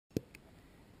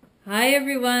Hi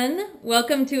everyone,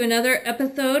 welcome to another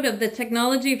episode of the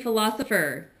Technology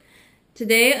Philosopher.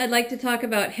 Today I'd like to talk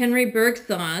about Henri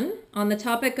Bergson on the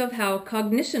topic of how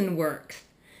cognition works.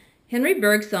 Henri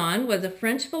Bergson was a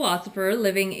French philosopher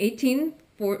living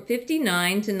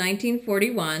 1859 to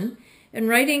 1941 and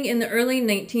writing in the early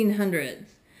 1900s.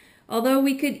 Although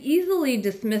we could easily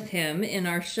dismiss him in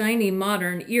our shiny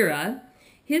modern era,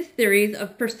 his theories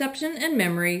of perception and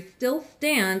memory still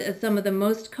stand as some of the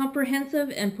most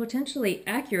comprehensive and potentially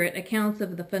accurate accounts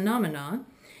of the phenomena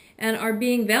and are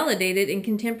being validated in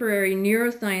contemporary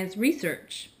neuroscience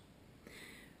research.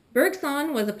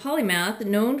 Bergson was a polymath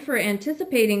known for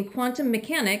anticipating quantum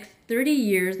mechanics 30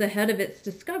 years ahead of its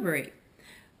discovery,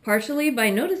 partially by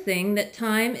noticing that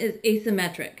time is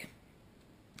asymmetric.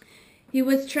 He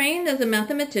was trained as a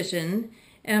mathematician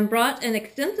and brought an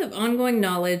extensive ongoing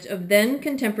knowledge of then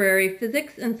contemporary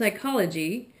physics and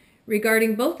psychology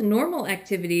regarding both normal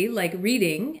activity like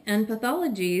reading and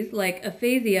pathologies like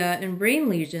aphasia and brain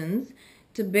lesions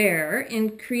to bear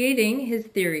in creating his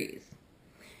theories.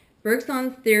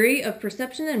 Bergson's theory of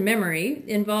perception and memory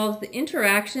involves the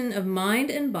interaction of mind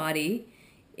and body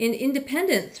in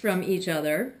independence from each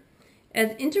other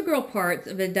as integral parts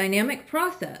of a dynamic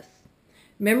process.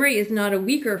 Memory is not a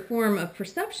weaker form of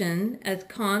perception as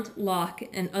Kant, Locke,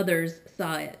 and others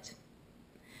saw it.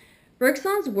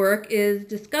 Bergson's work is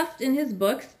discussed in his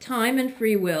books Time and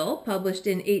Free Will, published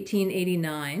in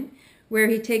 1889, where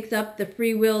he takes up the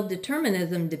free will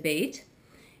determinism debate,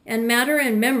 and Matter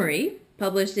and Memory,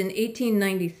 published in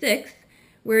 1896,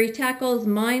 where he tackles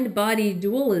mind-body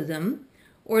dualism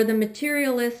or the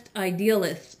materialist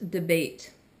idealist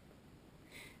debate.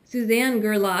 Suzanne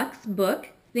Gerlach's book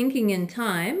Thinking in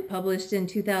Time, published in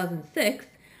 2006,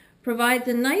 provides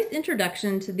a nice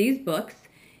introduction to these books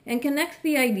and connects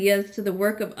the ideas to the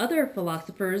work of other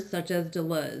philosophers such as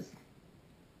Deleuze.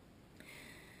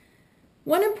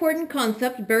 One important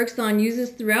concept Bergson uses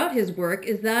throughout his work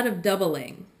is that of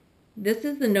doubling. This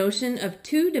is the notion of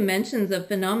two dimensions of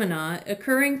phenomena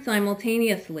occurring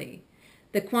simultaneously,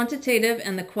 the quantitative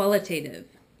and the qualitative.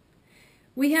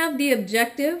 We have the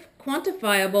objective,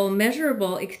 quantifiable,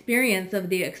 measurable experience of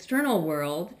the external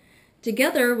world,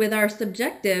 together with our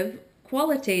subjective,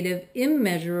 qualitative,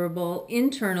 immeasurable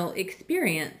internal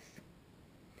experience.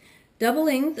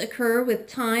 Doublings occur with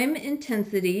time,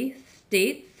 intensity,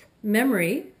 states,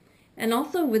 memory, and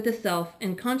also with the self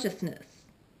and consciousness.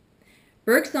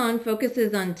 Bergson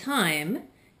focuses on time,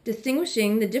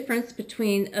 distinguishing the difference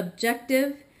between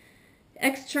objective,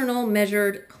 external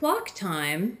measured clock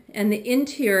time and the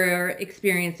interior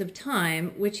experience of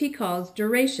time, which he calls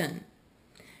duration.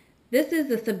 This is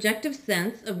the subjective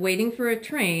sense of waiting for a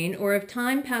train or of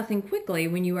time passing quickly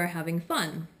when you are having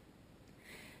fun.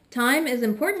 Time is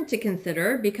important to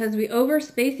consider because we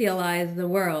over-spatialize the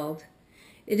world.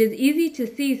 It is easy to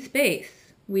see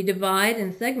space. We divide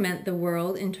and segment the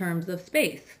world in terms of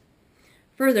space.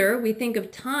 Further, we think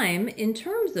of time in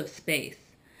terms of space.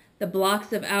 The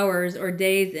blocks of hours or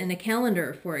days in a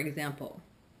calendar, for example.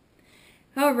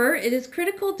 However, it is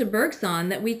critical to Bergson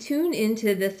that we tune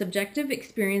into the subjective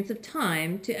experience of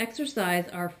time to exercise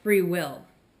our free will.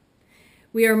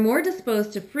 We are more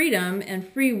disposed to freedom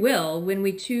and free will when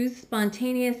we choose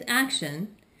spontaneous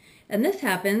action, and this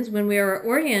happens when we are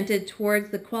oriented towards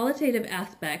the qualitative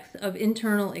aspects of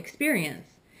internal experience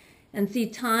and see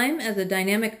time as a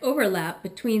dynamic overlap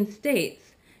between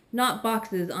states, not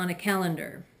boxes on a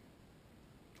calendar.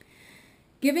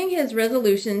 Giving his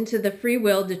resolution to the free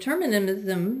will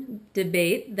determinism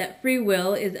debate that free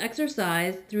will is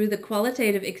exercised through the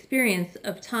qualitative experience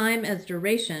of time as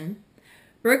duration,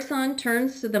 Bergson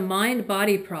turns to the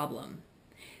mind-body problem,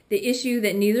 the issue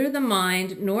that neither the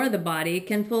mind nor the body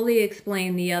can fully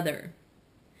explain the other.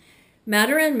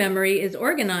 Matter and Memory is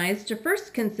organized to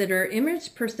first consider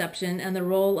image perception and the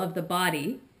role of the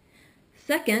body,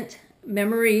 second,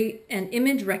 memory and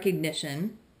image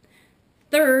recognition,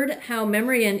 third, how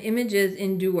memory and images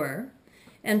endure,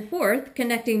 and fourth,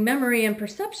 connecting memory and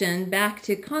perception back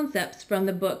to concepts from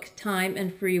the book Time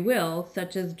and Free Will,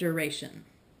 such as duration.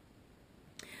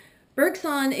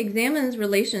 Bergson examines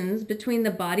relations between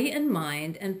the body and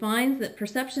mind and finds that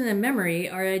perception and memory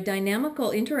are a dynamical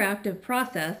interactive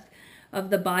process of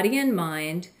the body and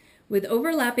mind with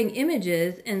overlapping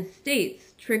images and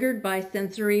states triggered by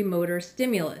sensory motor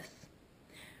stimulus.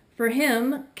 For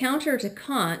him, counter to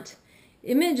Kant,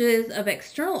 images of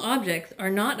external objects are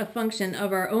not a function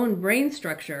of our own brain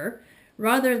structure,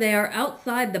 rather they are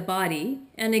outside the body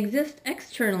and exist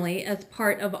externally as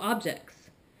part of objects.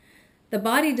 The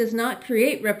body does not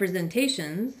create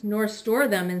representations, nor store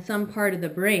them in some part of the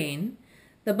brain.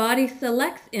 The body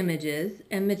selects images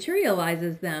and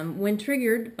materializes them when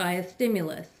triggered by a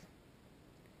stimulus.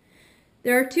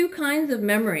 There are two kinds of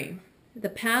memory. The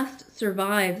past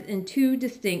survives in two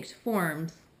distinct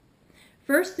forms.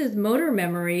 First is motor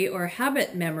memory or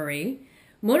habit memory,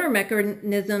 motor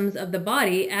mechanisms of the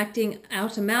body acting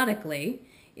automatically,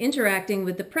 interacting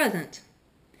with the present.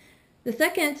 The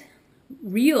second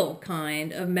real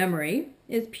kind of memory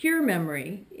is pure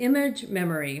memory, image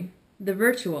memory, the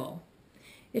virtual.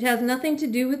 It has nothing to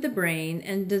do with the brain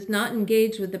and does not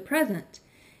engage with the present.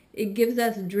 It gives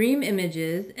us dream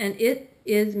images and it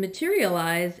is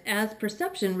materialized as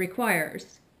perception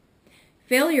requires.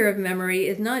 Failure of memory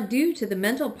is not due to the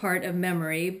mental part of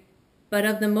memory, but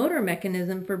of the motor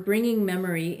mechanism for bringing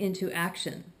memory into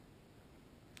action.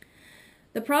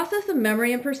 The process of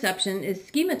memory and perception is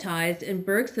schematized in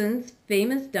Bergson's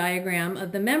famous diagram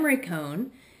of the memory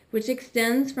cone, which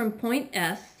extends from point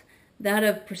S, that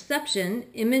of perception,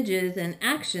 images, and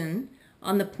action,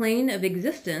 on the plane of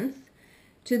existence,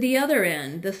 to the other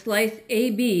end, the slice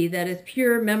AB that is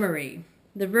pure memory,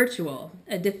 the virtual,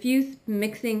 a diffuse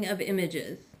mixing of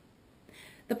images.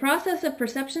 The process of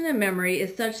perception and memory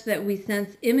is such that we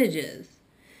sense images.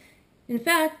 In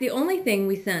fact, the only thing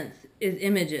we sense is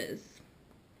images.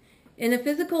 In a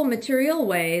physical, material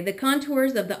way, the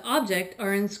contours of the object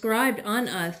are inscribed on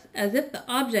us as if the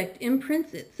object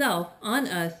imprints itself on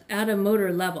us at a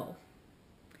motor level.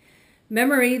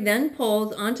 Memory then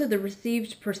pulls onto the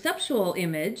received perceptual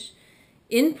image,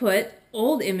 input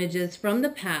old images from the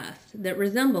past that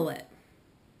resemble it.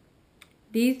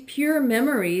 These pure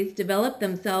memories develop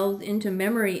themselves into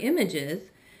memory images,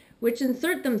 which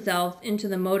insert themselves into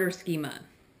the motor schema.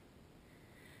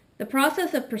 The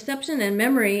process of perception and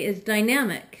memory is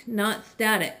dynamic, not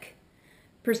static.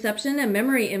 Perception and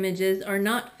memory images are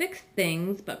not fixed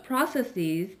things, but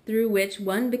processes through which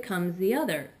one becomes the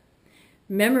other.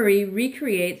 Memory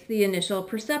recreates the initial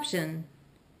perception.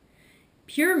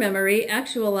 Pure memory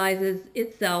actualizes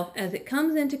itself as it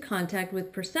comes into contact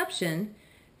with perception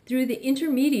through the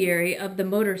intermediary of the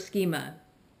motor schema.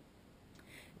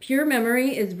 Pure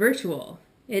memory is virtual.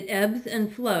 It ebbs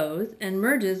and flows and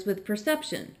merges with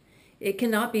perception. It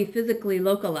cannot be physically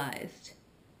localized.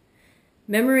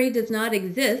 Memory does not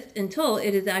exist until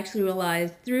it is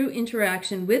actualized through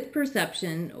interaction with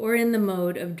perception or in the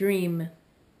mode of dream.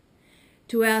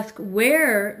 To ask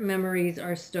where memories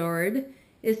are stored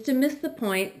is to miss the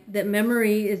point that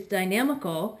memory is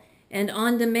dynamical and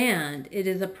on demand. It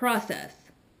is a process.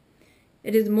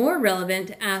 It is more relevant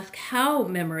to ask how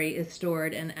memory is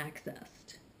stored and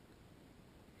accessed.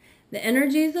 The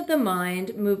energies of the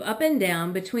mind move up and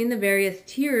down between the various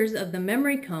tiers of the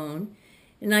memory cone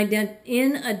in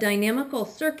a dynamical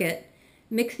circuit,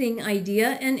 mixing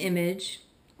idea and image,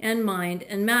 and mind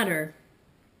and matter.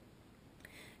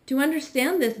 To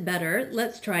understand this better,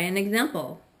 let's try an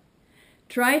example.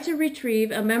 Try to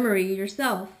retrieve a memory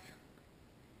yourself.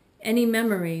 Any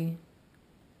memory.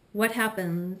 What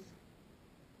happens?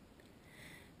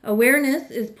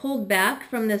 Awareness is pulled back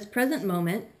from this present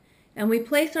moment, and we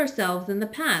place ourselves in the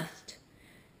past.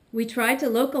 We try to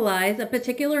localize a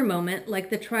particular moment like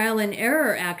the trial and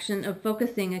error action of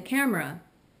focusing a camera.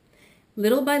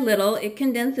 Little by little, it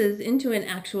condenses into an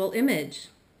actual image.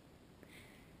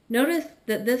 Notice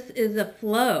that this is a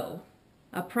flow,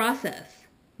 a process,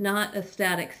 not a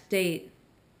static state.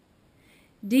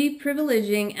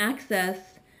 Deprivileging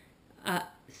access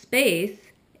space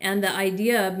and the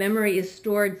idea of memory is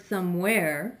stored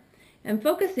somewhere, and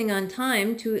focusing on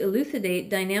time to elucidate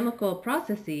dynamical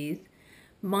processes,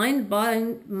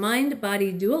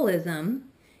 mind-body dualism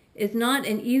is not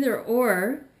an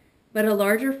either-or, but a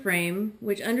larger frame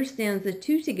which understands the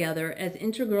two together as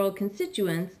integral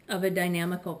constituents of a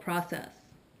dynamical process.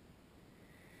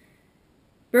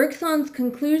 Bergson's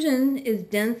conclusion is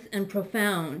dense and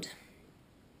profound.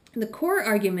 The core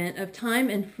argument of time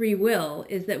and free will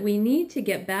is that we need to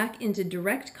get back into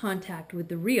direct contact with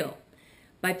the real,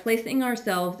 by placing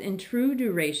ourselves in true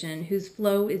duration whose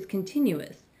flow is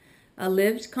continuous, a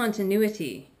lived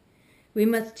continuity. We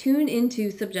must tune into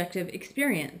subjective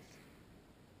experience.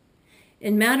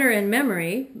 In Matter and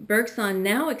Memory, Bergson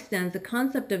now extends the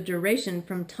concept of duration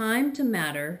from time to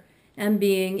matter and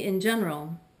being in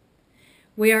general.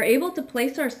 We are able to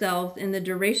place ourselves in the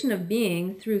duration of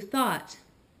being through thought.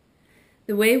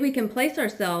 The way we can place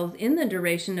ourselves in the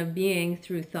duration of being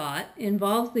through thought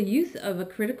involves the use of a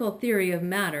critical theory of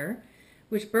matter,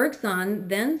 which Bergson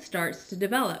then starts to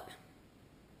develop.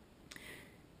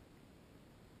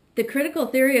 The critical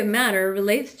theory of matter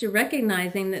relates to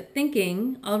recognizing that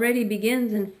thinking already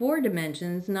begins in 4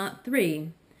 dimensions, not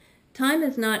 3. Time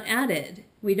is not added.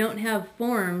 We don't have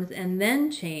forms and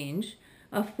then change.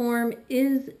 A form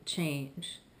is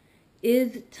change,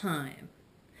 is time.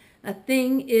 A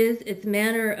thing is its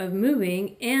manner of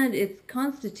moving and its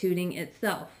constituting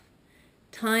itself.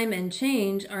 Time and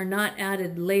change are not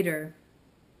added later.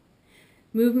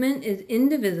 Movement is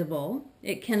indivisible.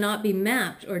 It cannot be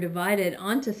mapped or divided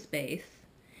onto space.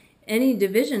 Any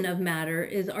division of matter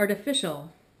is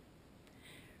artificial.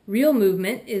 Real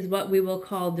movement is what we will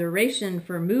call duration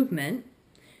for movement,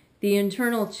 the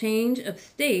internal change of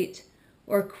state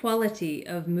or quality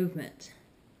of movement.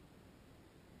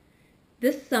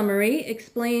 This summary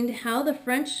explained how the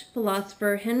French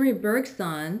philosopher Henri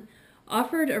Bergson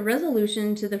offered a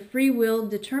resolution to the free will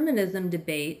determinism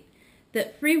debate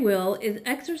that free will is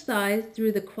exercised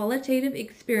through the qualitative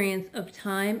experience of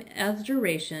time as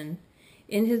duration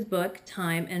in his book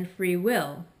Time and Free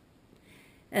Will,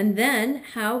 and then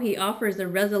how he offers a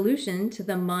resolution to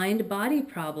the mind-body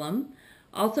problem,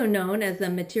 also known as the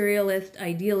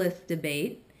materialist-idealist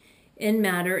debate, in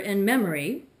Matter and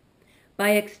Memory,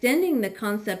 by extending the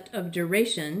concept of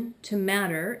duration to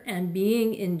matter and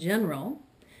being in general,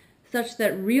 such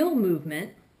that real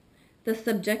movement, the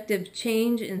subjective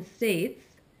change in states,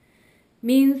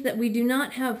 means that we do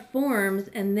not have forms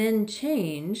and then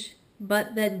change,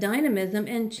 but that dynamism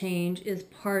and change is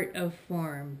part of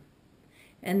form,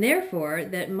 and therefore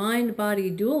that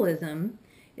mind-body dualism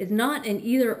is not an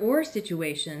either-or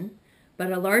situation,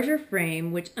 but a larger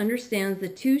frame which understands the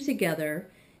two together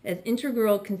as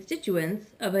integral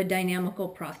constituents of a dynamical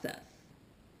process.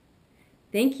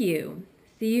 Thank you.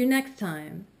 See you next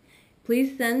time.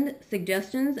 Please send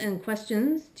suggestions and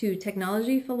questions to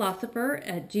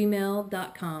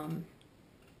technologyphilosopher@gmail.com.